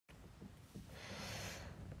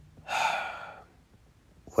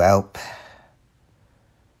Well,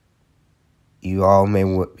 you all may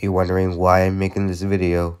be wondering why I'm making this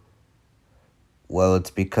video. Well,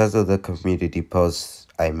 it's because of the community post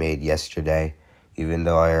I made yesterday, even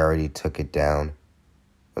though I already took it down.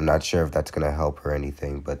 I'm not sure if that's going to help or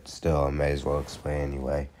anything, but still, I may as well explain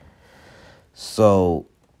anyway. So,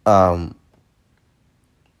 I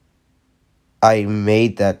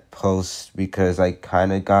made that post because I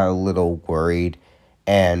kind of got a little worried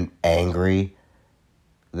and angry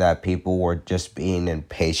that people were just being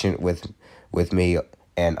impatient with me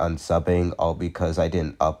and unsubbing all because I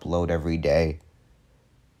didn't upload every day.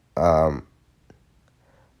 I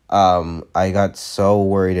got so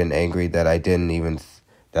worried and angry that I didn't even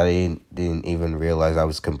realize I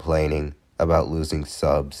was complaining about losing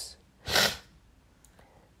subs.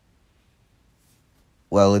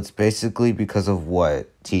 Well, it's basically because of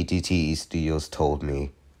what TTT Studios told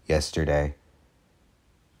me yesterday.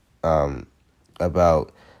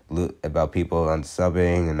 About people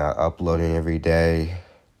unsubbing and not uploading every day.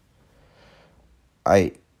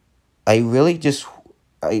 I really just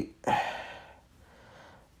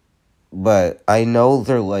but I know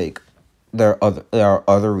there are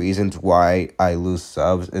other reasons why I lose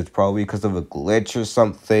subs. It's probably because of a glitch or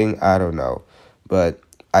something. I don't know, but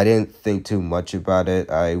I didn't think too much about it.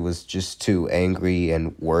 I was just too angry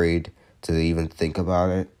and worried to even think about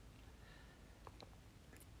it.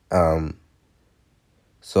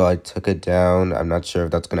 So I took it down. I'm not sure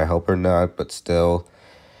if that's gonna help or not, but still,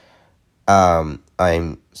 I'm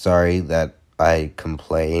sorry that I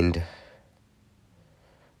complained.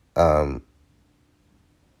 I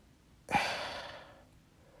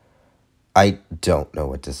don't know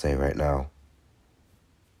what to say right now.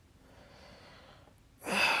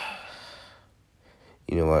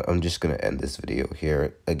 You know what? I'm just gonna end this video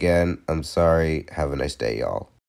here. Again, I'm sorry. Have a nice day, y'all.